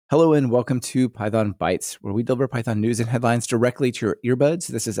Hello and welcome to Python Bytes, where we deliver Python news and headlines directly to your earbuds.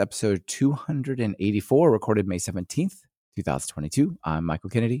 This is episode 284, recorded May 17th, 2022. I'm Michael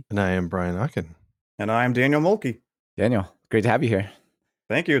Kennedy. And I am Brian Ocken. And I'm Daniel Mulkey. Daniel, great to have you here.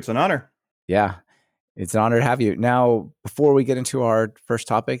 Thank you. It's an honor. Yeah, it's an honor to have you. Now, before we get into our first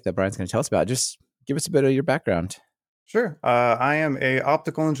topic that Brian's going to tell us about, just give us a bit of your background. Sure. I am an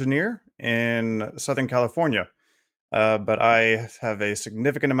optical engineer in Southern California. But I have a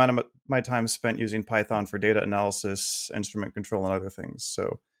significant amount of my time spent using Python for data analysis, instrument control, and other things.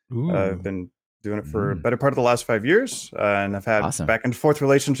 So I've been doing it for a better part of the last 5 years, and I've had back and forth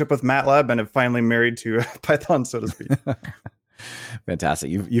relationship with MATLAB, and have finally married to Python, so to speak.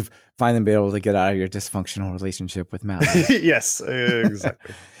 Fantastic. You've finally been able to get out of your dysfunctional relationship with MATLAB. Yes,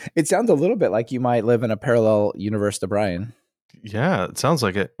 exactly. It sounds a little bit like you might live in a parallel universe to Brian. Yeah, it sounds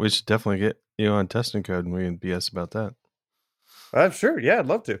like it. We should definitely get you on testing code and we can BS about that. Sure. Yeah, I'd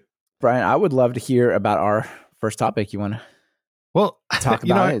love to. Brian, I would love to hear about our first topic. You want to talk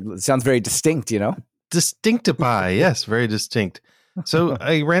about it? It sounds very distinct, Distinctify. Yes, very distinct. So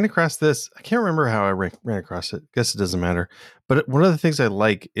I ran across this. I can't remember how I ran across it. Guess it doesn't matter. But one of the things I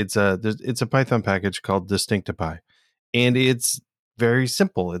like, it's a Python package called Distinctify. And it's very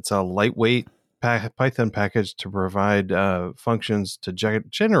simple. It's a lightweight Python package to provide functions to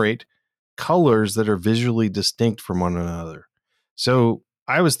generate colors that are visually distinct from one another. So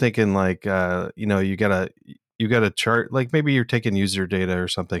I was thinking like, you got a chart, like maybe you're taking user data or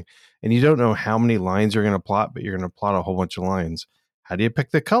something and you don't know how many lines you're going to plot, but you're going to plot a whole bunch of lines. How do you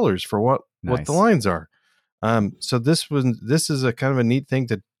pick the colors for what the lines are? So this is a kind of a neat thing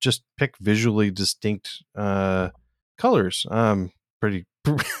to just pick visually distinct colors. Pretty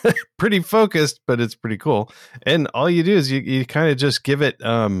focused, but it's pretty cool. And all you do is you kind of just give it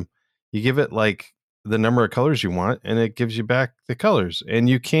like the number of colors you want, and it gives you back the colors. And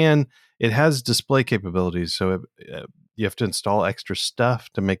it has display capabilities, so you have to install extra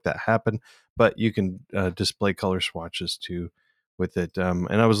stuff to make that happen. But you can display color swatches too with it. And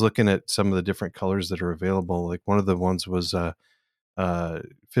I was looking at some of the different colors that are available. Like one of the ones was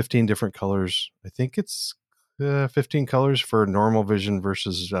 15 different colors. I think it's 15 colors for normal vision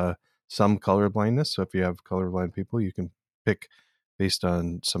versus some color blindness. So if you have colorblind people, you can pick based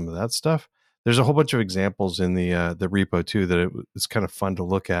on some of that stuff. There's a whole bunch of examples in the repo too that it's kind of fun to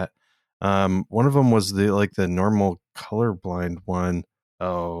look at. One of them was the normal colorblind one.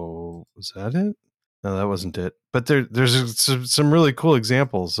 Oh, was that it? No, that wasn't it. But there's some really cool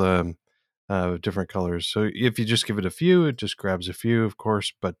examples of different colors. So if you just give it a few, it just grabs a few, of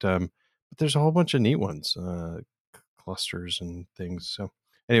course. But there's a whole bunch of neat ones, clusters and things. So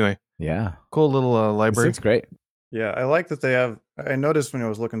anyway, yeah, cool little library. It's great. Yeah, I like that I noticed when I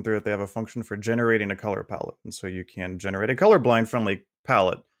was looking through it, they have a function for generating a color palette. And so you can generate a colorblind friendly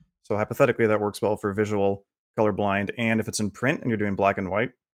palette. So hypothetically, that works well for visual colorblind and if it's in print and you're doing black and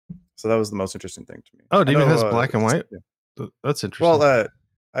white. So that was the most interesting thing to me. Oh, it even has black and white? Yeah. That's interesting. Well,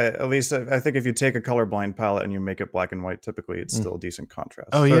 at least I think if you take a colorblind palette and you make it black and white, typically it's still a decent contrast.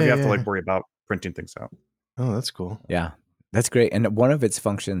 Oh, so yeah, you have to worry about printing things out. Oh, that's cool. Yeah, that's great. And one of its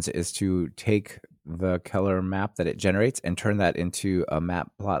functions is to take the color map that it generates and turn that into a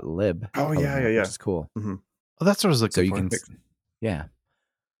matplotlib. Oh, yeah. Which is cool. Mm-hmm. Oh, that's what I was looking for. So you can, yeah.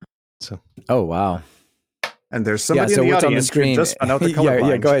 So. Oh, wow. And there's somebody in the audience who just found out they're colorblind.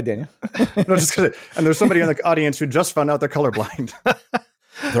 Yeah, go ahead, Daniel. No, just kidding. And there's somebody in the audience who just found out they're colorblind.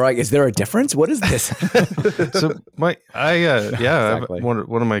 They're like, is there a difference? What is this? So exactly.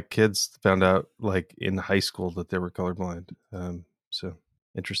 one of my kids found out like in high school that they were colorblind. So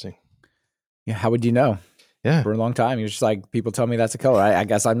interesting. Yeah, how would you know? Yeah, for a long time, you're just like, people tell me that's a color. I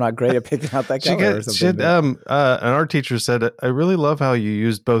guess I'm not great at picking out that color or something. An art teacher said, I really love how you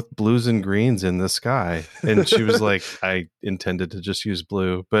used both blues and greens in the sky. And she was like, I intended to just use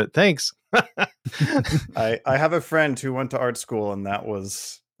blue, but thanks. I have a friend who went to art school, and that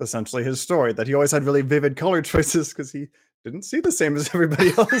was essentially his story, that he always had really vivid color choices because he didn't see the same as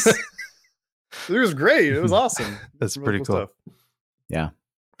everybody else. It was great. It was awesome. That's really pretty cool stuff. Yeah.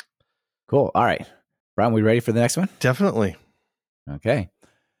 Cool. All right. Brian, we ready for the next one? Definitely. Okay.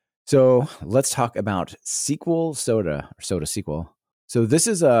 So let's talk about SQL Soda, or Soda SQL. So this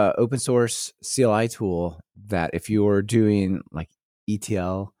is a open source CLI tool that if you're doing like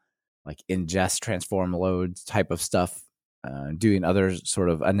ETL, like ingest, transform, loads type of stuff, doing other sort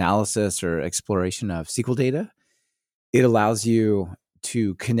of analysis or exploration of SQL data, it allows you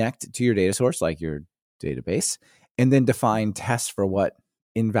to connect to your data source, like your database, and then define tests for what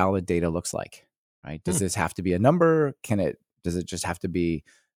invalid data looks like. Right? Does this have to be a number? Does it just have to be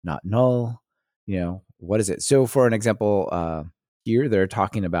not null? What is it? So for an example, here they're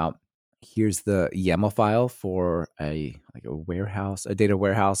talking about, here's the YAML file for a warehouse, a data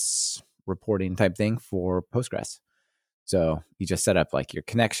warehouse reporting type thing for Postgres. So you just set up like your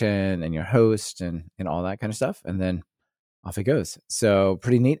connection and your host and all that kind of stuff. And then off it goes. So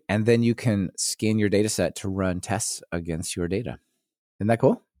pretty neat. And then you can scan your data set to run tests against your data. Isn't that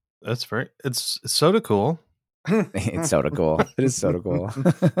cool? That's very, it's so cool. It's so cool. It is so cool.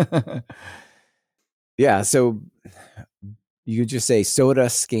 Yeah. So you just say soda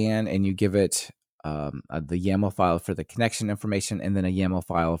scan and you give it the YAML file for the connection information and then a YAML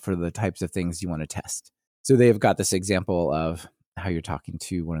file for the types of things you want to test. So they've got this example of how you're talking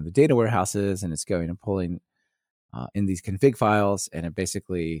to one of the data warehouses and it's going and pulling in these config files. And it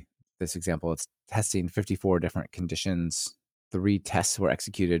basically, this example, it's testing 54 different conditions. 3 tests were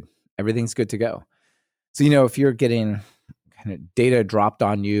executed. Everything's good to go. So, if you're getting kind of data dropped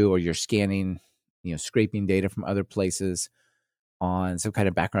on you or you're scanning, scraping data from other places on some kind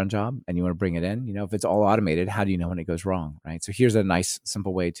of background job and you want to bring it in, if it's all automated, how do you know when it goes wrong, right? So here's a nice,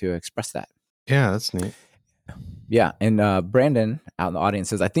 simple way to express that. Yeah, that's neat. Yeah. And Brandon out in the audience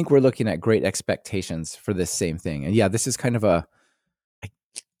says, I think we're looking at great expectations for this same thing. And yeah, this is kind of I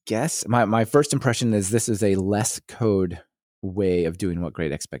guess my first impression is this is a less code way of doing what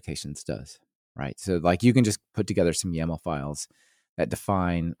Great Expectations does, right? So like you can just put together some YAML files that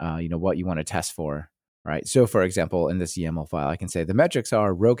define, what you want to test for, right? So for example, in this YAML file, I can say the metrics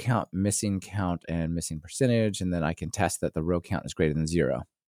are row count, missing count, and missing percentage. And then I can test that the row count is greater than 0,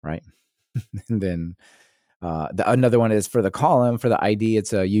 right? And then another one is for the column, for the ID,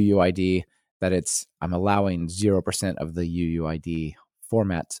 it's a UUID that I'm allowing 0% of the UUID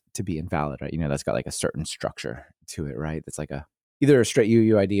format to be invalid, right? That's got like a certain structure to it, right? That's like either a straight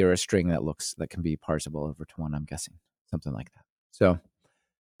UUID or a string that can be parsable over to 1, I'm guessing, something like that. So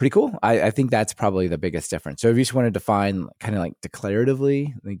pretty cool. I think that's probably the biggest difference. So if you just want to define kind of like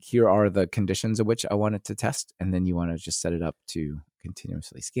declaratively, like here are the conditions of which I want it to test, and then you want to just set it up to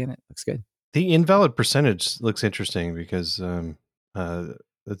continuously scan it. Looks good. The invalid percentage looks interesting because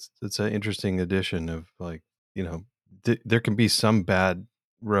it's an interesting addition of like, there can be some bad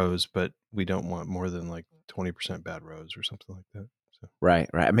rows, but we don't want more than like 20% bad rows or something like that. So. Right.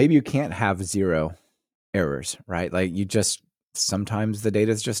 Maybe you can't have 0 errors, right? Like sometimes the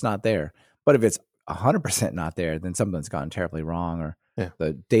data is just not there. But if it's 100% not there, then something's gone terribly wrong, or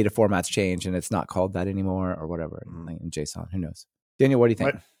the data format's changed and it's not called that anymore, or whatever in JSON. Who knows? Daniel, what do you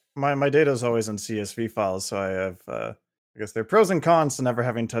think? My data is always in CSV files, so I have, I guess there are pros and cons to never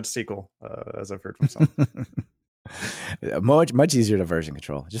having touched SQL, as I've heard from some. much easier to version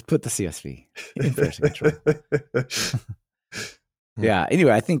control. Just put the CSV in version control. Yeah.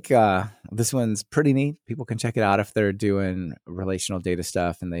 Anyway, I think this one's pretty neat. People can check it out if they're doing relational data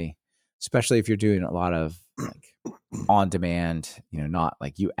stuff, and especially if you're doing a lot of like on demand, not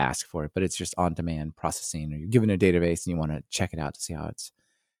like you ask for it, but it's just on demand processing, or you're given a database and you want to check it out to see how it's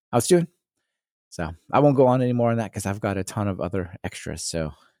doing. So I won't go on any more on that because I've got a ton of other extras.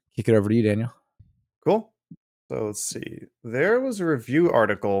 So kick it over to you, Daniel. Cool. So let's see. There was a review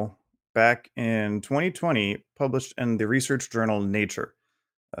article back in 2020 published in the research journal Nature.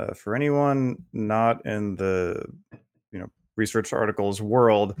 For anyone not in the research articles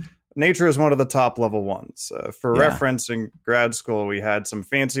world, Nature is one of the top level ones. For reference, in grad school, we had some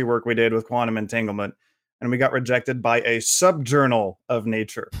fancy work we did with quantum entanglement, and we got rejected by a subjournal of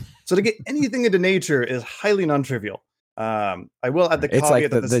Nature. So to get anything into Nature is highly non-trivial. I will add the caveat.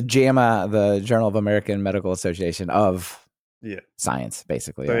 It's like the JAMA, the Journal of American Medical Association of science,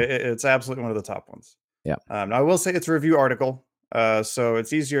 basically. So it's absolutely one of the top ones. Yeah. Now I will say it's a review article. So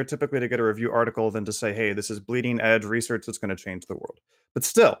it's easier typically to get a review article than to say, hey, this is bleeding edge research that's going to change the world. But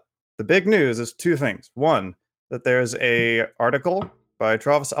still, the big news is 2 things. One, that there's a article by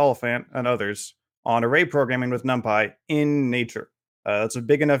Travis Oliphant and others on array programming with NumPy in Nature. That's a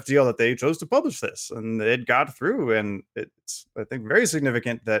big enough deal that they chose to publish this, and it got through. And it's, I think, very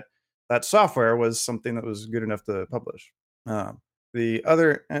significant that software was something that was good enough to publish. The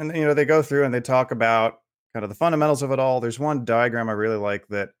other, and they go through and they talk about kind of the fundamentals of it all. There's one diagram I really like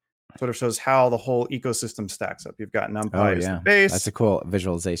that sort of shows how the whole ecosystem stacks up. You've got NumPy as the base. That's a cool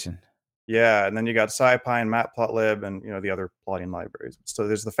visualization. Yeah, and then you got SciPy and Matplotlib and the other plotting libraries. So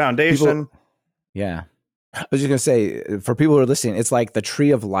there's the foundation. I was just going to say, for people who are listening, it's like the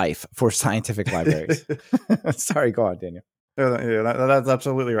tree of life for scientific libraries. Sorry, go on, Daniel. Yeah, that's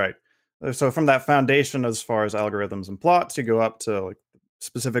absolutely right. So from that foundation, as far as algorithms and plots, you go up to like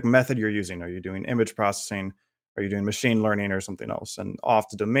specific method you're using. Are you doing image processing? Are you doing machine learning or something else? And off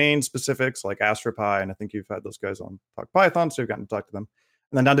to domain specifics like AstroPy, and I think you've had those guys on Talk Python, so you've gotten to talk to them.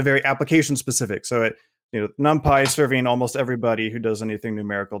 And then down to very application specific. So NumPy serving almost everybody who does anything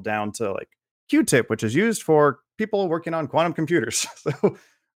numerical, down to like Qtip, which is used for people working on quantum computers. So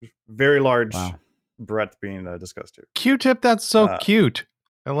very large breadth being discussed here. Q-tip, that's so cute.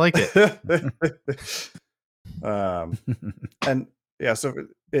 I like it. And yeah, so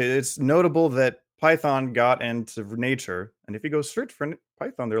it's notable that Python got into Nature, and if you go search for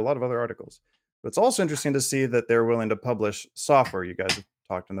Python, there are a lot of other articles. But it's also interesting to see that they're willing to publish software. You guys have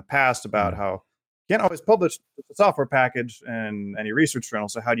talked in the past about how you can't always publish a software package in any research journal.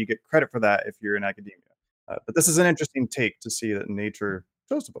 So how do you get credit for that if you're in academia? But this is an interesting take to see that Nature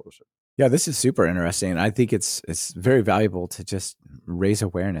chose to publish it. Yeah, this is super interesting. I think it's very valuable to just raise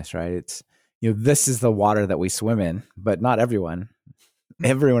awareness, right? It's, this is the water that we swim in, but not everyone.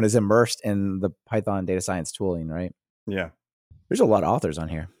 Everyone is immersed in the Python data science tooling, right? Yeah. There's a lot of authors on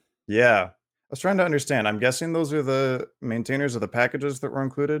here. Yeah. I was trying to understand. I'm guessing those are the maintainers of the packages that were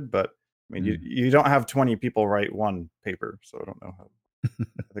included, but I mean, you don't have 20 people write one paper, so I don't know how.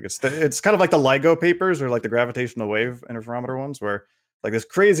 I think it's kind of like the LIGO papers or like the gravitational wave interferometer ones, where like this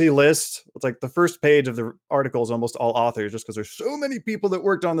crazy list. It's like the first page of the article is almost all authors, just because there's so many people that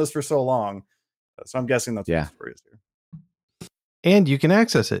worked on this for so long. So I'm guessing that's what the story is here. And you can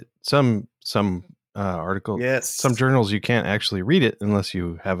access it. Some articles, some journals, you can't actually read it unless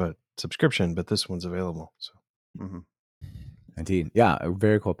you have a subscription, but this one's available. So, Indeed, yeah, a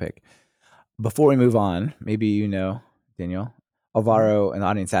very cool pick. Before we move on, maybe Daniel, Alvaro, and the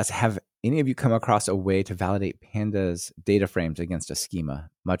audience asks, have any of you come across a way to validate pandas data frames against a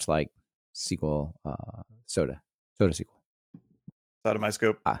schema, much like SQL, Soda SQL? It's out of my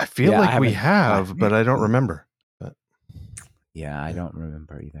scope. I feel like we have, but I don't remember. Yeah, I don't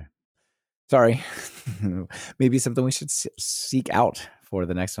remember either. Sorry. Maybe something we should seek out for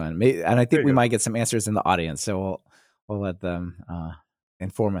the next one. And I think we might get some answers in the audience, so we'll let them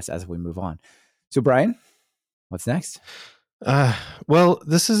inform us as we move on. So, Brian, what's next? Well,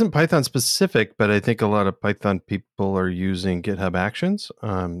 this isn't Python specific, but I think a lot of Python people are using GitHub Actions.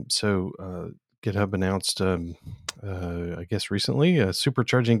 So GitHub announced, I guess recently,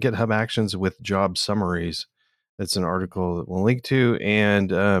 supercharging GitHub Actions with job summaries. That's an article that we'll link to,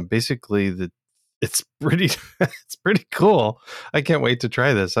 and basically it's pretty cool. I can't wait to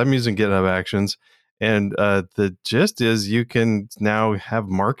try this. I'm using GitHub Actions, and the gist is you can now have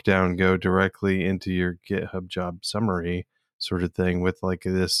Markdown go directly into your GitHub job summary sort of thing with like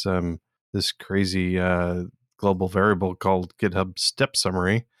this crazy global variable called GitHub step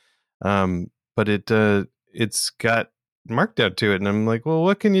summary, but it's got Markdown to it, and I'm like, well,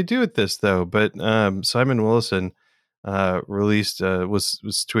 what can you do with this though? But Simon Willison released was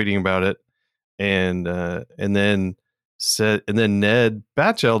tweeting about it, and then Ned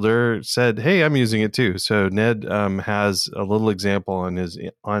Batchelder said, hey, I'm using it too. So Ned has a little example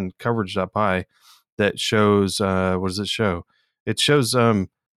on coverage.py that shows what does it show? It shows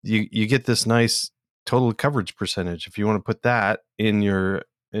you get this nice total coverage percentage. If you want to put that in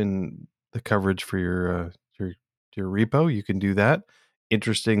the coverage for your repo, you can do that.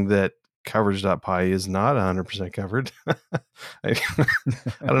 Interesting that coverage.py is not 100% covered. I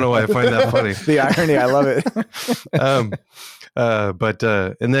don't know why I find that funny. The irony, I love it.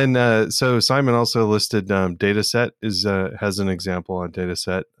 And then so Simon also listed Dataset has an example on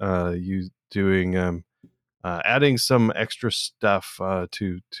Dataset. You doing adding some extra stuff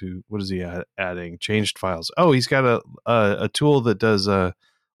to what is he adding? Changed files. Oh, he's got a tool that does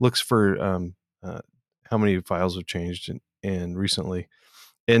looks for how many files have changed and recently,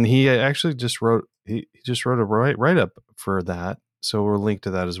 and he actually just wrote a write up for that, so we'll link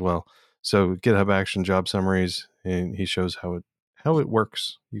to that as well. So GitHub Action job summaries, and he shows how it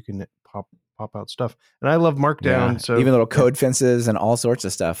works. You can pop out stuff, and I love Markdown. Yeah, so even little code fences and all sorts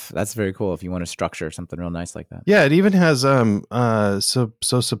of stuff. That's very cool if you want to structure something real nice like that. Yeah, it even has so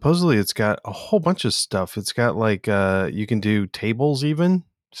supposedly it's got a whole bunch of stuff. It's got like you can do tables even,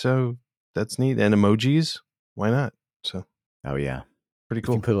 so that's neat, and emojis. Why not? So yeah, pretty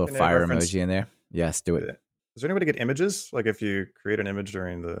cool. You can put a little fire emoji in there. Yes, do it. Is there any way to get images? Like if you create an image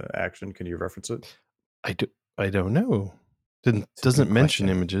during the action, can you reference it? I don't know. Doesn't mention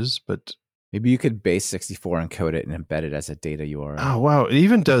images, but maybe you could base 64 encode it and embed it as a data URL. Oh wow! It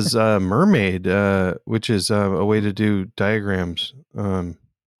even does Mermaid, which is a way to do diagrams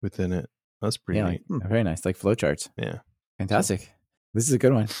within it. That's pretty neat. Very nice, like flowcharts. Yeah, fantastic. This is a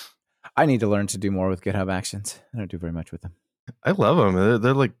good one. I need to learn to do more with GitHub Actions. I don't do very much with them. I love them.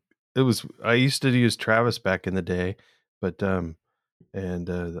 They're like I used to use Travis back in the day, but I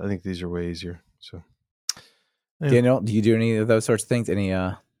think these are way easier. So, anyway. Daniel, do you do any of those sorts of things? Any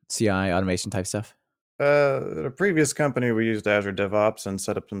CI automation type stuff? The previous company, we used Azure DevOps and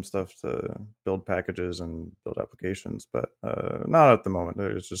set up some stuff to build packages and build applications, but not at the moment.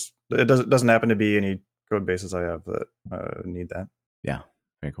 It doesn't happen to be any code bases I have that need that. Yeah,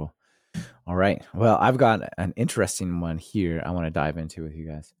 very cool. All right. Well, I've got an interesting one here I want to dive into with you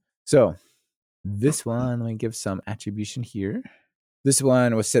guys. So this one, let me give some attribution here. This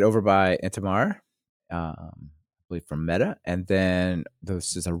one was set over by Itamar, I believe from Meta. And then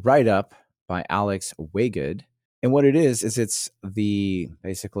this is a write-up by Alex Waygood. And what it is it's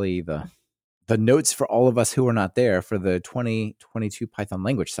basically the notes for all of us who were not there for the 2022 Python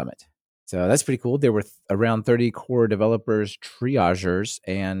Language Summit. So that's pretty cool. There were around 30 core developers, triagers,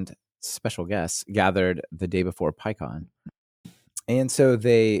 and special guests gathered the day before PyCon. And so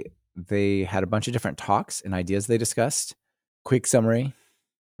they had a bunch of different talks and ideas they discussed. Quick summary.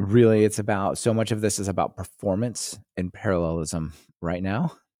 Really, it's about, so much of this is about performance and parallelism right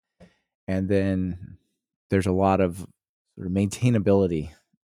now. And then there's a lot of sort of maintainability,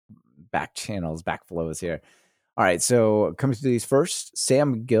 back channels, back flows here. All right, so coming to these first,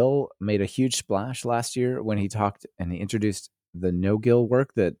 Sam Gill made a huge splash last year when he talked and he introduced the no-gill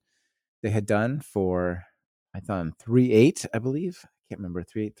work that they had done for Python 3.8, I believe. I can't remember,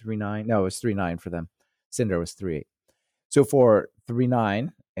 3.8, 3.9. No, it was 3.9 for them. Cinder was 3.8. So for 3.9,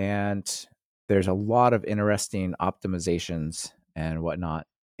 and there's a lot of interesting optimizations and whatnot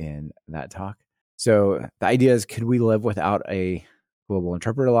in that talk. So the idea is, could we live without a global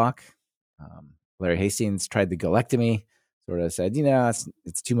interpreter lock? Larry Hastings tried the Gillectomy, sort of said,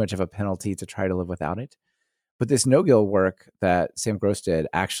 it's too much of a penalty to try to live without it. But this no-gill work that Sam Gross did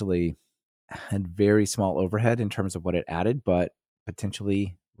actually had very small overhead in terms of what it added, but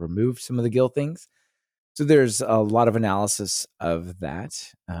potentially removed some of the gill things. So there's a lot of analysis of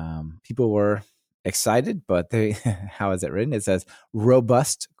that. People were excited, but how is it written? It says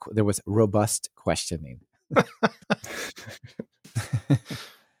robust. There was robust questioning.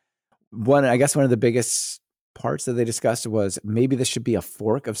 One of the biggest parts that they discussed was maybe this should be a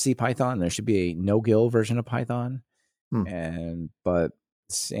fork of CPython. There should be a no-gill version of Python. But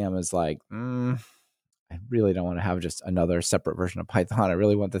Sam is like, I really don't want to have just another separate version of Python. I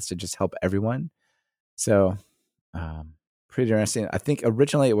really want this to just help everyone. So pretty interesting. I think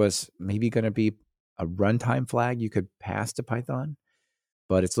originally it was maybe going to be a runtime flag you could pass to Python,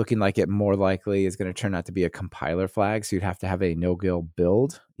 but it's looking like it more likely is going to turn out to be a compiler flag. So you'd have to have a no-gill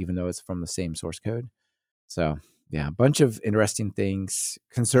build, even though it's from the same source code. So yeah, a bunch of interesting things,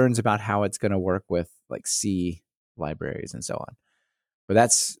 concerns about how it's going to work with like C libraries and so on.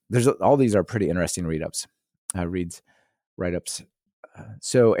 But all these are pretty interesting write-ups.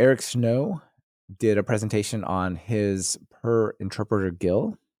 So Eric Snow did a presentation on his per interpreter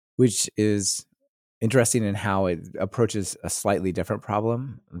GIL, which is interesting in how it approaches a slightly different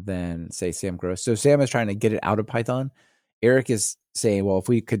problem than, say, Sam Gross. So Sam is trying to get it out of Python. Eric is saying, well, if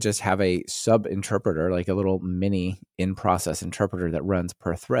we could just have a sub interpreter, like a little mini in-process interpreter that runs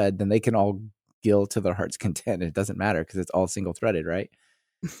per thread, then they can all GIL to their heart's content. It doesn't matter because it's all single-threaded, right?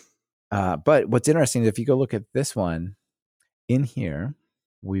 But what's interesting is if you go look at this one in here,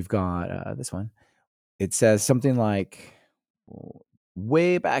 we've got this one. It says something like,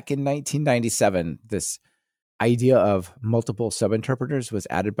 way back in 1997, this idea of multiple sub-interpreters was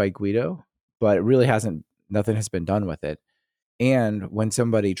added by Guido, but it really nothing has been done with it. And when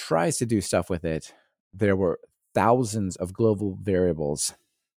somebody tries to do stuff with it, there were thousands of global variables.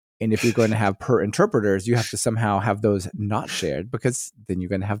 And if you're going to have per interpreters, you have to somehow have those not shared, because then you're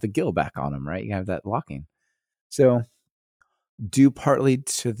going to have the GIL back on them, right? You have that locking. So due partly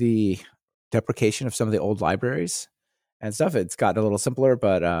to the deprecation of some of the old libraries and stuff, it's gotten a little simpler,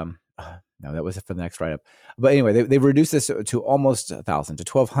 but no, that was for the next write-up. But anyway, they've reduced this to almost 1,000, to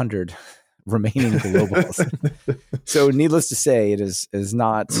 1,200 remaining globals. So needless to say, it is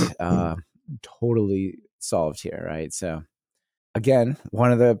not totally solved here, right? So again,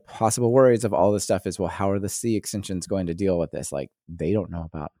 one of the possible worries of all this stuff is, well, how are the C extensions going to deal with this? Like, they don't know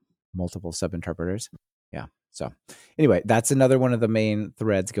about multiple sub-interpreters. Yeah. So anyway, that's another one of the main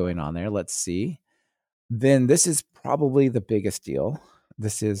threads going on there. Let's see. Then this is probably the biggest deal.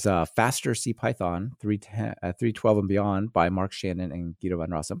 This is Faster CPython 3.12 and Beyond by Mark Shannon and Guido van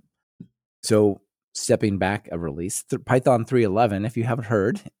Rossum. So stepping back a release, Python 3.11, if you haven't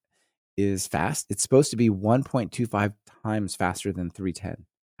heard, is fast. It's supposed to be 1.25 times faster than 3.10.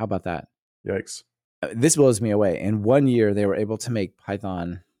 How about that? Yikes. This blows me away. In 1 year, they were able to make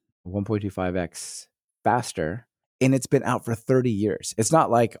Python 1.25x faster, and it's been out for 30 years. It's not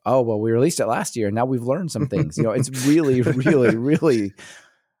like, oh, well, we released it last year, and now we've learned some things. It's really, really, really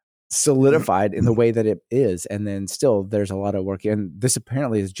solidified in the way that it is. And then still there's a lot of work. And this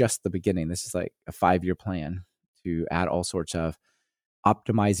apparently is just the beginning. This is like a 5-year plan to add all sorts of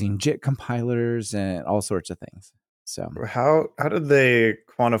optimizing JIT compilers and all sorts of things. So how did they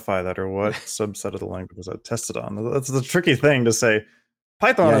quantify that, or what subset of the language was that tested on? That's the tricky thing to say.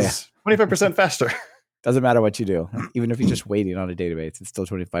 Python is 25% faster. Doesn't matter what you do. Even if you're just waiting on a database, it's still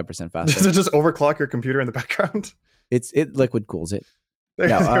 25% faster. Does it just overclock your computer in the background? It liquid cools it.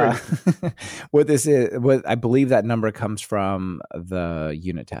 No, what this is, what I believe that number comes from the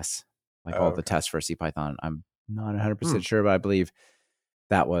unit tests, like all the tests for CPython. I'm not 100% sure, but I believe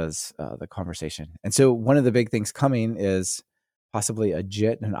that was the conversation. And so one of the big things coming is possibly a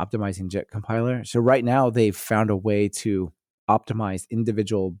JIT, an optimizing JIT compiler. So right now they've found a way to optimize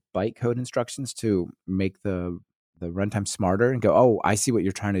individual bytecode instructions to make the runtime smarter and go, oh, I see what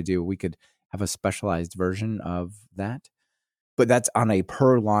you're trying to do. We could have a specialized version of that. But that's on a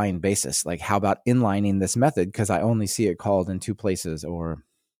per line basis. Like, how about inlining this method? Because I only see it called in 2 places or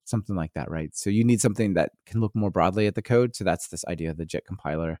something like that, right? So you need something that can look more broadly at the code. So that's this idea of the JIT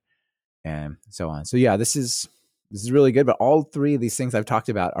compiler and so on. So yeah, this is really good. But all 3 of these things I've talked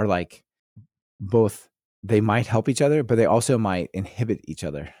about are like both, they might help each other, but they also might inhibit each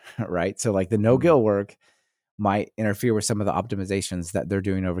other, right? So like the no-GIL work might interfere with some of the optimizations that they're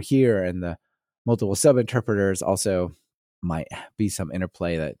doing over here, and the multiple sub-interpreters also might be some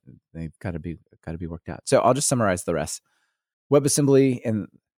interplay that they've got to be worked out. So I'll just summarize the rest. WebAssembly, and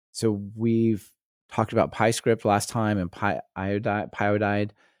so we've talked about PyScript last time and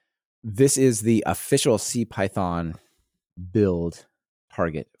Pyodide. This is the official CPython build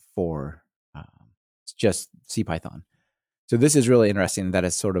target for just CPython. So this is really interesting that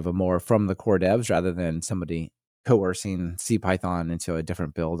it's sort of a more from the core devs rather than somebody coercing CPython into a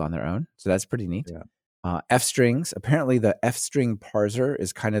different build on their own. So that's pretty neat. Yeah. F-strings. Apparently the F-string parser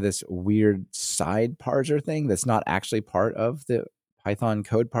is kind of this weird side parser thing that's not actually part of the Python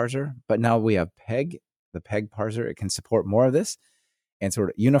code parser. But now we have PEG, the PEG parser. It can support more of this and sort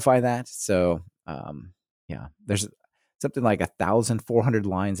of unify that. So there's something like 1,400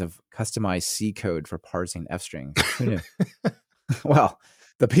 lines of customized C code for parsing F-strings. Who knew? Well,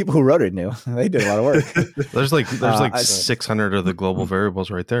 the people who wrote it knew. They did a lot of work. There's 600 of the global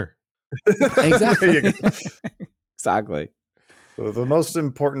variables right there. Exactly. Exactly. So the most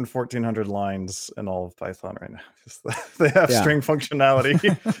important 1,400 lines in all of Python right now. They have string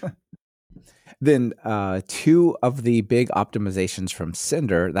functionality. Then 2 of the big optimizations from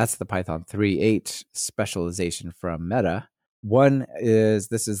Cinder, that's the Python 3.8 specialization from Meta. One is,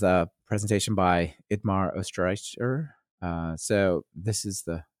 this is a presentation by Idmar Osterreicher. So this is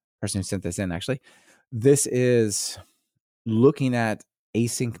the person who sent this in, actually. This is looking at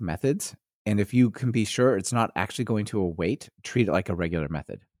async methods. And if you can be sure it's not actually going to await, treat it like a regular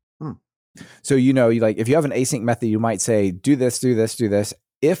method. So, if you have an async method, you might say, do this, do this, do this.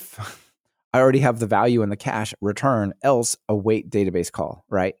 If I already have the value in the cache, return, else await database call,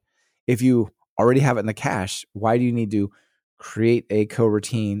 right? If you already have it in the cache, why do you need to create a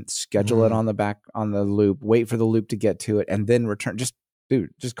coroutine, schedule it on the loop, wait for the loop to get to it, and then return? Just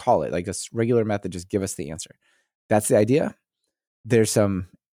call it like a regular method. Just give us the answer. That's the idea. There's some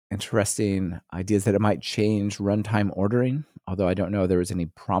interesting ideas that it might change runtime ordering, although I don't know there was any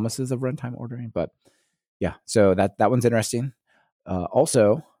promises of runtime ordering, but yeah, so that one's interesting.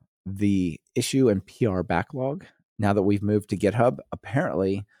 Also, the issue and PR backlog. Now that we've moved to GitHub,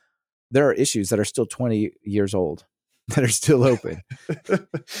 apparently there are issues that are still 20 years old that are still open.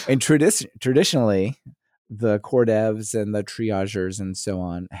 And traditionally, the core devs and the triagers and so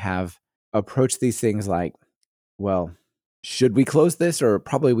on have approached these things like, well, should we close this, or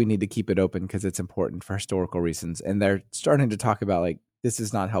probably we need to keep it open because it's important for historical reasons? And they're starting to talk about like, this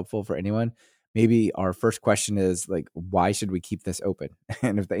is not helpful for anyone. Maybe our first question is like, why should we keep this open?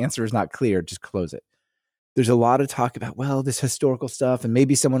 And if the answer is not clear, just close it. There's a lot of talk about, well, this historical stuff, and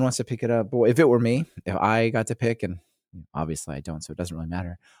maybe someone wants to pick it up. But if it were me, if I got to pick, and obviously I don't, so it doesn't really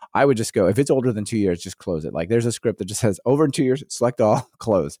matter, I would just go, if it's older than 2 years, just close it. Like there's a script that just says over in 2 years, select all,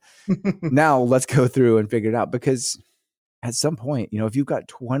 close. Now let's go through and figure it out, because at some point, if you've got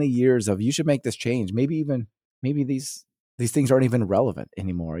 20 years of, you should make this change. Maybe these things aren't even relevant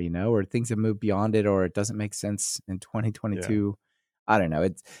anymore, or things have moved beyond it, or it doesn't make sense in 2022. Yeah. I don't know.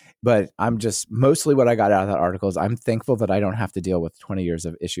 But I'm just, mostly what I got out of that article is I'm thankful that I don't have to deal with 20 years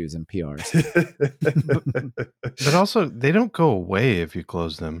of issues and PRs. But also, they don't go away if you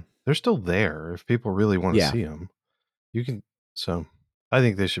close them. They're still there if people really want to see them. You can. So I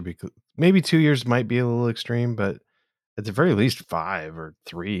think they should be. Maybe 2 years might be a little extreme, but at the very least 5 or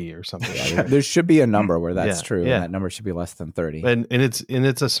 3 or something. Yeah, there should be a number where that's Yeah, true, yeah. and that number should be less than 30. And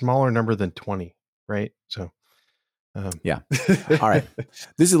it's a smaller number than 20, right? So yeah. All right.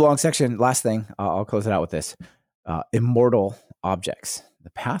 This is a long section. Last thing, I'll close it out with this. Immortal objects, the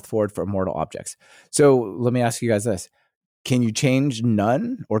path forward for immortal objects. So let me ask you guys this. Can you change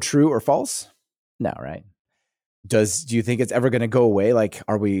none or true or false? No, right? Do you think it's ever going to go away? Like,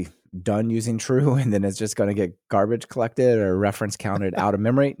 are we done using true and then it's just going to get garbage collected or reference counted out of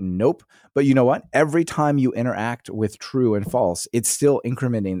memory? Nope. But you know what? Every time you interact with true and false, it's still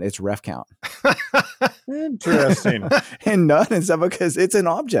incrementing its ref count. Interesting. And none and stuff because it's an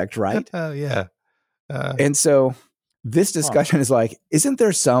object, right? Oh, yeah. And so this discussion is like, isn't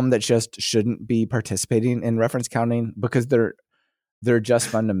there some that just shouldn't be participating in reference counting because they're just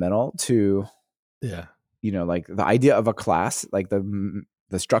fundamental to, like the idea of a class, like the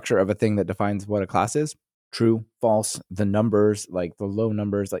structure of a thing that defines what a class is, true, false, the numbers, like the low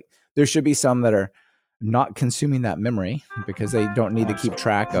numbers, like there should be some that are not consuming that memory because they don't need to keep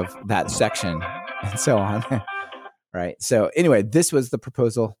track of that section and so on. Right. So anyway, this was the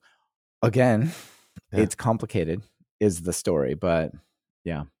proposal. Again, it's complicated is the story, but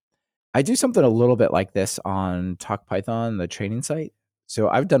yeah. I do something a little bit like this on Talk Python, the training site. So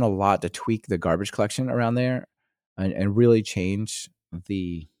I've done a lot to tweak the garbage collection around there and really change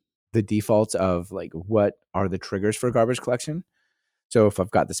the defaults of like what are the triggers for garbage collection. So if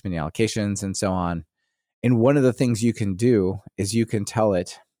I've got this many allocations and so on, and one of the things you can do is you can tell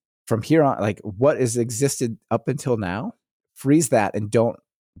it from here on, like what has existed up until now, freeze that and don't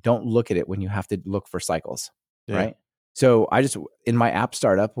look at it when you have to look for cycles, right? So I just, in my app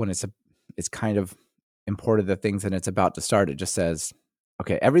startup, when it's kind of imported the things and it's about to start, it just says,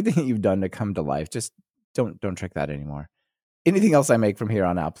 okay, everything that you've done to come to life, just don't trick that anymore. Anything else I make from here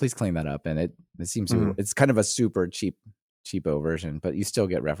on out, please clean that up. And it seems to, it's kind of a super cheapo version, but you still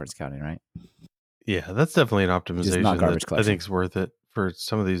get reference counting, right? Yeah, that's definitely an optimization not garbage that I collection. think is worth it for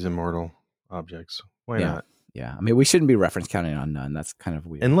some of these immortal objects. Why not? Yeah. I mean, we shouldn't be reference counting on none. That's kind of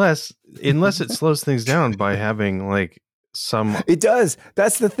weird. Unless it slows things down by having like some. It does.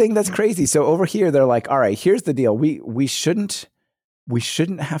 That's the thing that's crazy. So over here, they're like, all right, here's the deal. We shouldn't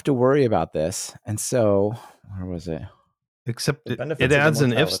have to worry about this. And so where was it? Except it adds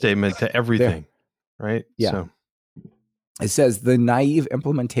an if statement to everything, right? Yeah. So. It says the naive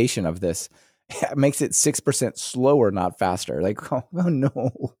implementation of this makes it 6% slower, not faster. Like, oh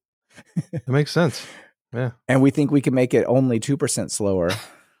no. That makes sense. Yeah. And we think we can make it only 2% slower.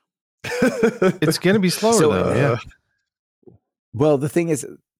 It's going to be slower though. Yeah. Well, the thing is,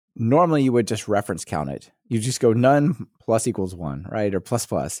 normally you would just reference count it. You just go none plus equals 1, right? Or plus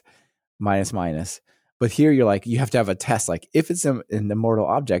plus, minus minus. But here you're like, you have to have a test. Like if it's an immortal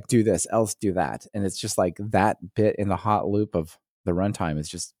object, do this, else do that. And it's just like that bit in the hot loop of the runtime is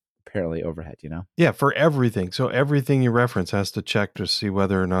just apparently overhead, you know? Yeah, for everything. So everything you reference has to check to see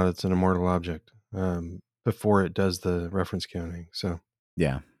whether or not it's an immortal object before it does the reference counting. So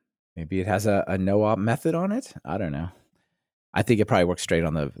yeah, maybe it has a no-op method on it. I don't know. I think it probably works straight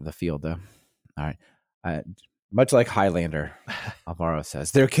on the field though. All right. Much like Highlander, Alvaro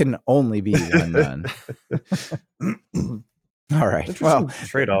says, there can only be one none. All right. Well,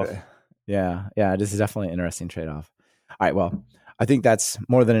 trade-off. Yeah. This is definitely an interesting trade-off. All right. Well, I think that's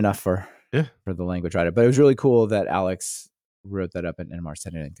more than enough for the language writer. But it was really cool that Alex wrote that up and Inmar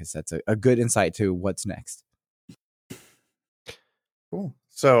sent it in because that's a good insight to what's next. Cool.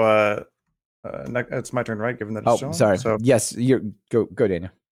 So it's my turn, right? Given that it's Sean. Sorry. So, yes, go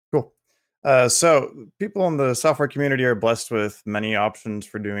Daniel. Cool. So people in the software community are blessed with many options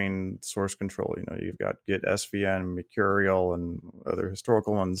for doing source control. You know, you've got Git, SVN, Mercurial, and other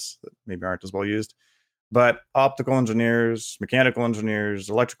historical ones that maybe aren't as well used. But optical engineers, mechanical engineers,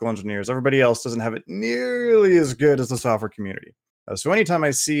 electrical engineers, everybody else doesn't have it nearly as good as the software community. So anytime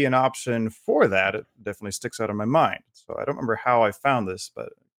I see an option for that, it definitely sticks out in my mind. So I don't remember how I found this, but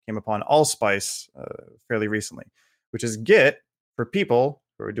I came upon Allspice fairly recently, which is Git for people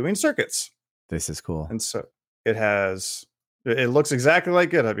who are doing circuits. This is cool. And so it looks exactly like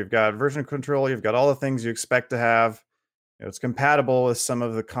GitHub. You've got version control. You've got all the things you expect to have. You know, it's compatible with some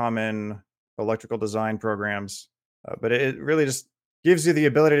of the common electrical design programs, but it really just gives you the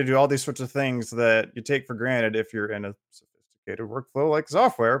ability to do all these sorts of things that you take for granted if you're in a sophisticated workflow like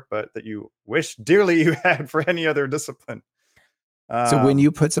software, but that you wish dearly you had for any other discipline. So when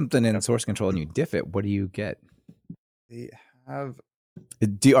you put something in source control and you diff it, what do you get? They have.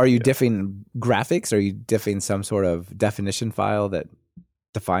 Are you diffing graphics? Are you diffing some sort of definition file that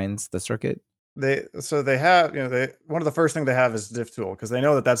defines the circuit? They have, one of the first things they have is diff tool, because they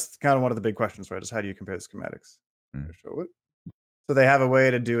know that's kind of one of the big questions, right? Is how do you compare the schematics? Show it. So they have a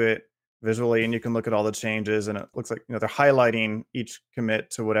way to do it visually, and you can look at all the changes, and it looks like they're highlighting each commit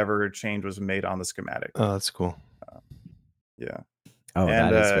to whatever change was made on the schematic. Oh, that's cool. Yeah. Oh,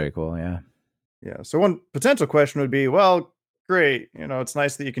 And, that is very cool. Yeah. Yeah. So one potential question would be, well, great. It's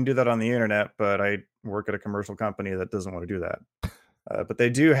nice that you can do that on the internet, but I work at a commercial company that doesn't want to do that. But they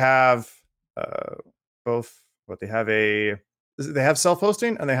do have both. What they have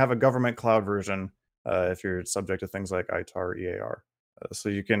self-hosting, and they have a government cloud version. If you're subject to things like ITAR, EAR, so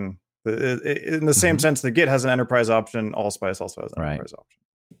you can, in the same sense that Git has an enterprise option, Allspice also has an enterprise option,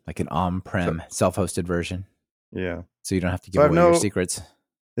 like an on-prem self-hosted version. Yeah. So you don't have to give away your secrets.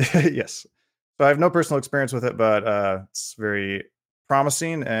 Yes. So I have no personal experience with it, but it's very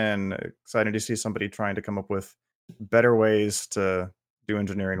promising and exciting to see somebody trying to come up with better ways to do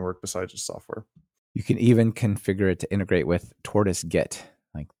engineering work besides just software. You can even configure it to integrate with Tortoise Git,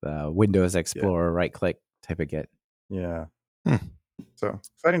 like the Windows Explorer right-click type of Git. Yeah. So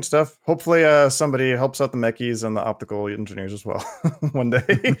exciting stuff. Hopefully somebody helps out the mechies and the optical engineers as well one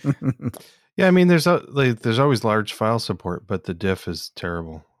day. Yeah, I mean, there's always large file support, but the diff is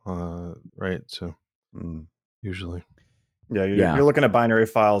terrible, right? So usually, you're looking at binary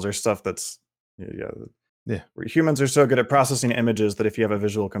files or stuff that's where humans are so good at processing images that if you have a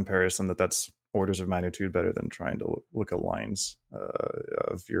visual comparison, that's orders of magnitude better than trying to look at lines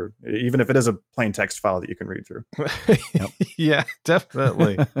of even if it is a plain text file that you can read through. Yeah,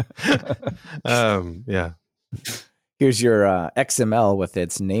 definitely. Yeah. Here's your XML with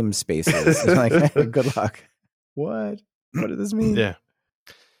its namespaces. Like, good luck. What does this mean? Yeah.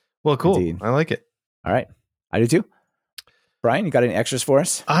 Well, cool. Indeed. I like it. All right. I do too. Brian, you got any extras for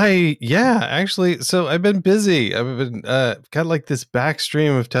us? Actually, so I've been busy. I've been got like this back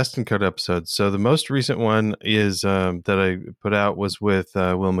stream of Test and Code episodes. So the most recent one is that I put out was with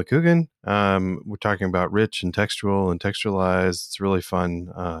Will McCougan. We're talking about rich and textual and textualized. It's really fun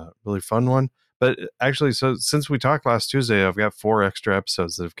one. But actually, so since we talked last Tuesday, I've got 4 extra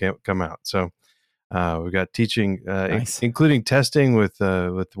episodes that have come out. So we've got teaching, including testing with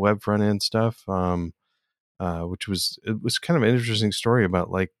web front end stuff. Which was kind of an interesting story about,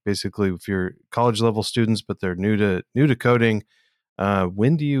 like, basically if you're college level students but they're new to coding,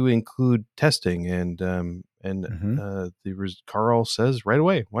 when do you include testing? And Carl says right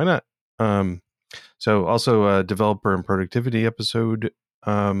away, why not? So also a developer and productivity episode.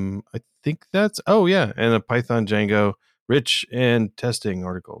 I think that's and a Python Django rich and testing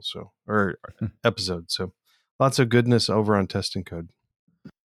article or episode. So lots of goodness over on Test and Code.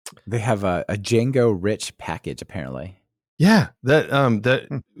 They have a Django rich package apparently. Yeah,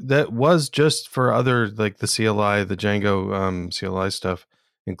 that was just for other, like the CLI, the Django CLI stuff,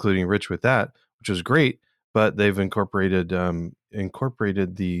 including rich with that, which was great. But they've incorporated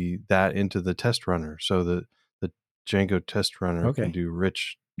that into the test runner, so the Django test runner can do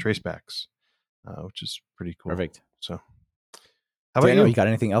rich tracebacks, which is pretty cool. Perfect. So, how about Daniel, you got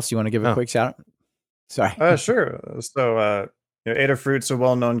anything else you want to give a quick shout out? Sorry. Sure. So, Adafruit's a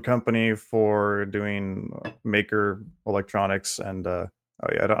well-known company for doing maker electronics, and I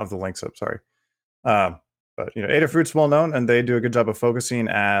don't have the links up. Sorry, but Adafruit's well-known, and they do a good job of focusing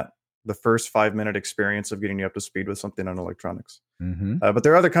at the first 5-minute experience of getting you up to speed with something on electronics. But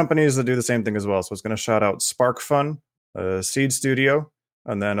there are other companies that do the same thing as well. So I was going to shout out SparkFun, Seed Studio,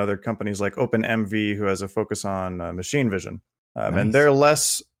 and then other companies like OpenMV, who has a focus on machine vision, and they're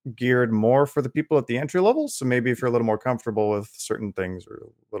less geared more for the people at the entry level. So maybe if you're a little more comfortable with certain things, or a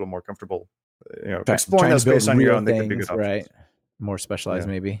little more comfortable, exploring that space on your own, they could be good options. Right. More specialized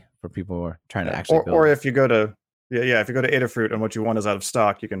maybe for people who are trying to actually build. Or if you go to if you go to Adafruit and what you want is out of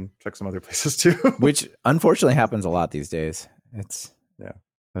stock, you can check some other places too. Which unfortunately happens a lot these days. It's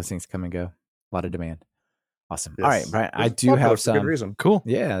those things come and go. A lot of demand. Awesome. Yes. All right, Brian, I do have some. Good reason. Cool.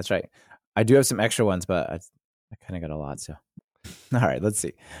 Yeah, that's right. I do have some extra ones, but I kind of got a lot. So, all right, let's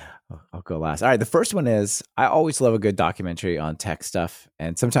see. I'll go last. All right, the first one is, I always love a good documentary on tech stuff,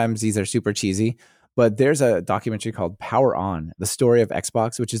 and sometimes these are super cheesy, but there's a documentary called Power On, the story of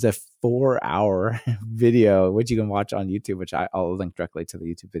Xbox, which is a 4-hour video, which you can watch on YouTube, which I'll link directly to the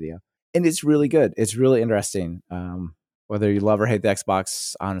YouTube video. And it's really good. It's really interesting. Whether you love or hate the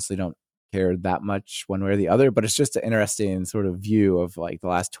Xbox, honestly don't care that much one way or the other, but it's just an interesting sort of view of like the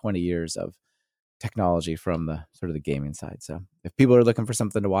last 20 years of technology from the sort of the gaming side. So if people are looking for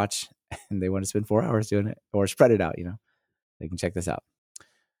something to watch and they want to spend 4 hours doing it or spread it out, they can check this out.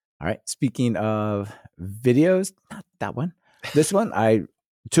 All right. Speaking of videos, not that one. This one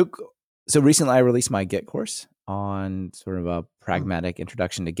so recently I released my Git course on sort of a pragmatic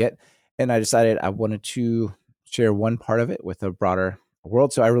introduction to Git. And I decided I wanted to share one part of it with a broader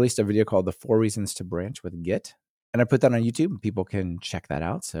world. So I released a video called The 4 Reasons to Branch with Git. And I put that on YouTube and people can check that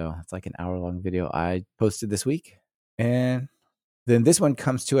out. So it's like an hour-long video I posted this week. And then this one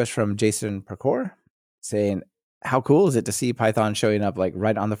comes to us from Jason Parkour saying, how cool is it to see Python showing up like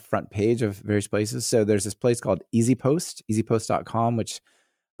right on the front page of various places? So there's this place called EasyPost, easypost.com, which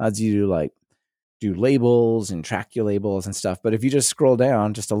allows you to like do labels and track your labels and stuff. But if you just scroll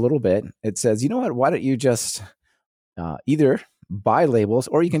down just a little bit, it says, you know what, why don't you just either buy labels,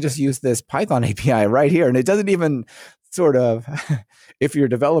 or you can just use this Python API right here. And it doesn't even sort of, if you're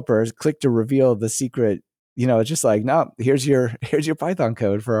developers, click to reveal the secret, it's just like, no, here's your Python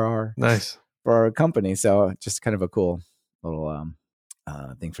code for our company. So just kind of a cool little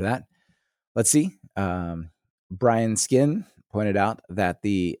thing for that. Let's see. Brian Skin pointed out that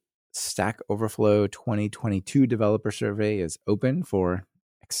the Stack Overflow 2022 developer survey is open for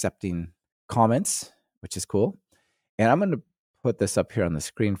accepting comments, which is cool. And I'm going to put this up here on the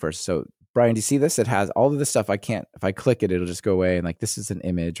screen first. So Brian, do you see this? It has all of this stuff. If I click it, it'll just go away. And like, this is an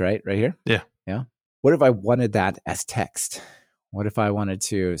image, right here. Yeah. Yeah. What if I wanted that as text? What if I wanted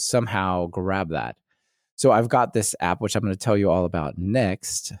to somehow grab that? So I've got this app, which I'm going to tell you all about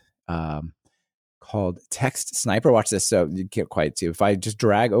next, called Text Sniper. Watch this. So you can't quite see. If I just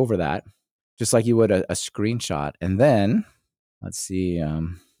drag over that, just like you would a screenshot, and then let's see, I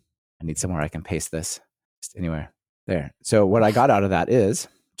need somewhere I can paste this. Just anywhere. There. So what I got out of that is,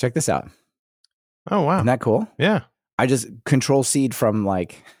 check this out. Oh, wow. Isn't that cool? Yeah. I just Control-C'd from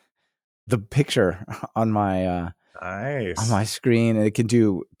like the picture on my nice on my screen, and it can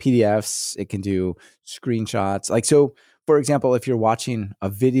do PDFs, it can do screenshots. Like, so for example, if you're watching a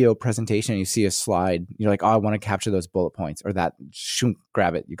video presentation and you see a slide, you're like, oh, I want to capture those bullet points, or that, shoom,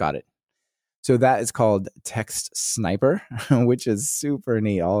 grab it, you got it. So that is called Text Sniper, which is super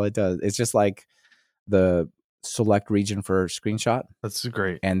neat. All it does, it's just like the select region for screenshot. That's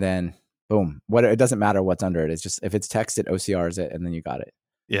great. And then boom, it doesn't matter what's under it. It's just, if it's text, it OCRs it, and then you got it.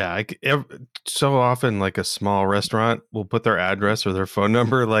 Yeah. So often, like a small restaurant will put their address or their phone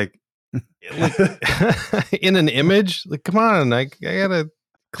number like in an image. Like, come on, I gotta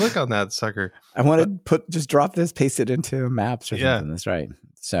click on that sucker. I want to just drop this, paste it into maps or something. That's right.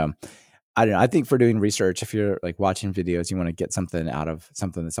 So I don't know. I think for doing research, if you're like watching videos, you want to get something out of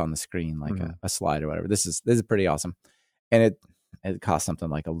something that's on the screen, like a slide or whatever. This is pretty awesome. And it costs something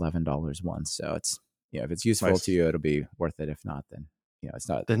like $11 once. So it's, if it's useful to you, it'll be worth it. If not, then, it's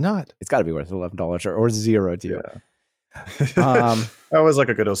not. Then not. It's got to be worth $11 or zero to you. That was like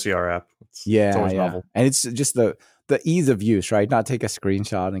a good OCR app. It's always novel. And it's just the ease of use, right? Not take a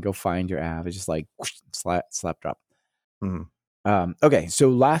screenshot and go find your app. It's just like whoosh, slap drop. Okay. So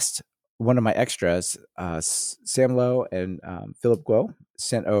last one of my extras, Sam Lowe and Philip Guo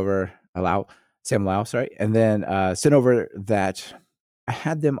sent over Sam Lau, and then sent over that I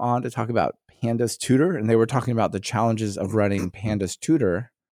had them on to talk about Pandas Tutor, and they were talking about the challenges of running Pandas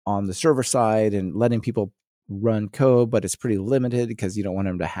Tutor on the server side and letting people run code, but it's pretty limited because you don't want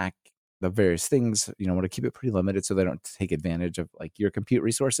them to hack the various things. You want to keep it pretty limited so they don't take advantage of like your compute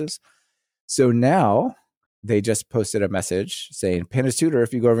resources. So now they just posted a message saying, Pandas Tutor,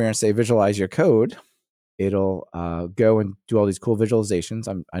 if you go over here and say visualize your code, it'll go and do all these cool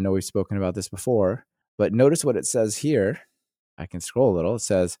visualizations. I know we've spoken about this before, but notice what it says here. I can scroll a little. It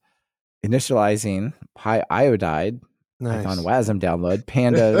says initializing PyIodide, nice. Python WASM download,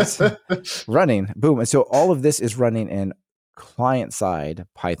 pandas running, boom. And so all of this is running in client-side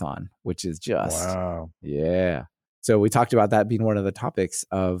Python, which is just, wow. Yeah. So we talked about that being one of the topics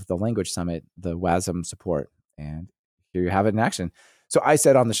of the Language Summit, the WASM support. And here you have it in action. So I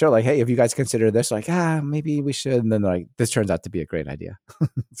said on the show, like, hey, if you guys consider this, like, maybe we should. And then like, this turns out to be a great idea.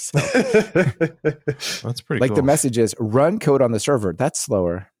 So, that's pretty like cool. The message is run code on the server. That's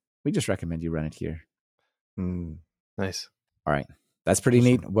slower. We just recommend you run it here. Nice. All right. That's pretty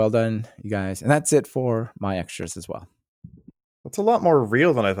neat. Well done, you guys. And that's it for my extras as well. That's a lot more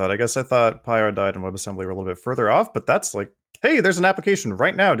real than I thought. I guess I thought PyIodide and WebAssembly were a little bit further off, but that's like, hey, there's an application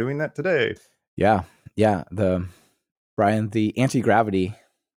right now doing that today. Yeah. Brian, the anti-gravity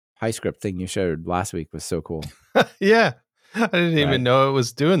PyScript thing you showed last week was so cool. Yeah. I didn't even know it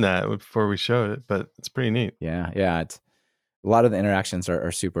was doing that before we showed it, but it's pretty neat. Yeah. It's, a lot of the interactions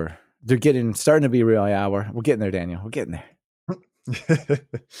are super. They're starting to be real. Yeah, we're getting there, Daniel. We're getting there.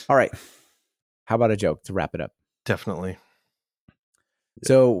 All right. How about a joke to wrap it up? Definitely.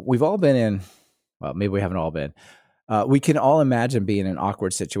 So we've all been in, well, maybe we haven't all been. We can all imagine being in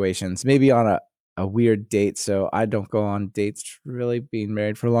awkward situations, maybe on a weird date. So I don't go on dates really being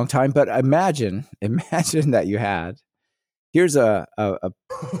married for a long time, but imagine that you had, Here's a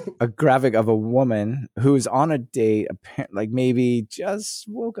graphic of a woman who's on a date, like maybe just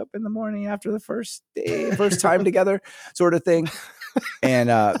woke up in the morning after the first time together, sort of thing. And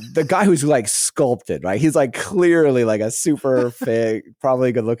the guy who's like sculpted, right? He's like clearly like a super fit,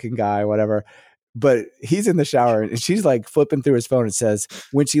 probably good looking guy, whatever. But he's in the shower and she's like flipping through his phone. It says,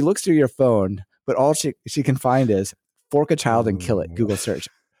 when she looks through your phone, but all she can find is fork a child and kill it. Google search.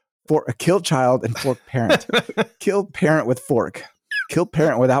 For a kill child and fork parent. Kill parent with fork. Kill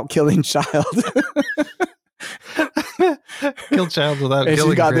parent without killing child. Kill child without and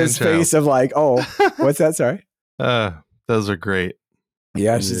killing she's got this grandchild. face of like, oh, what's that? Sorry. Those are great.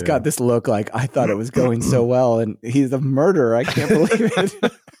 Yeah, she's got this look like, I thought it was going so well, and he's a murderer. I can't believe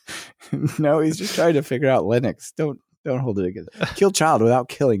it. No, he's just trying to figure out Linux. Don't hold it against. Kill child without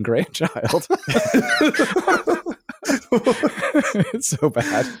killing grandchild. It's so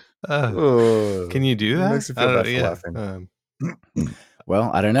bad. Can you do that? Makes me feel bad for laughing. Well,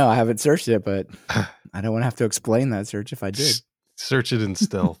 I don't know. I haven't searched it, but I don't want to have to explain that search if I did. Search it in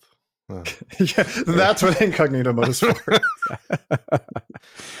stealth. Yeah, that's what incognito mode is for.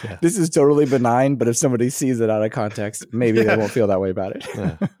 Yeah. This is totally benign, but if somebody sees it out of context, maybe they won't feel that way about it.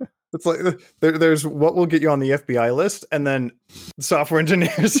 Yeah. It's like there's what will get you on the FBI list, and then software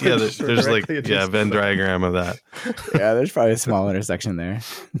engineers. Yeah, there's like Venn diagram of that. Yeah, there's probably a small intersection there.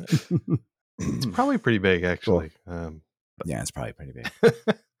 It's probably pretty big, actually. Yeah, it's probably pretty big.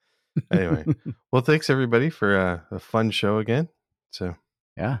 Anyway, well, thanks everybody for a fun show again. So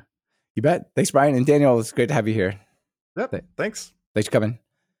yeah, you bet. Thanks, Brian and Daniel. It's great to have you here. Yep. Thanks. Thanks for coming.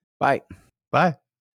 Bye. Bye.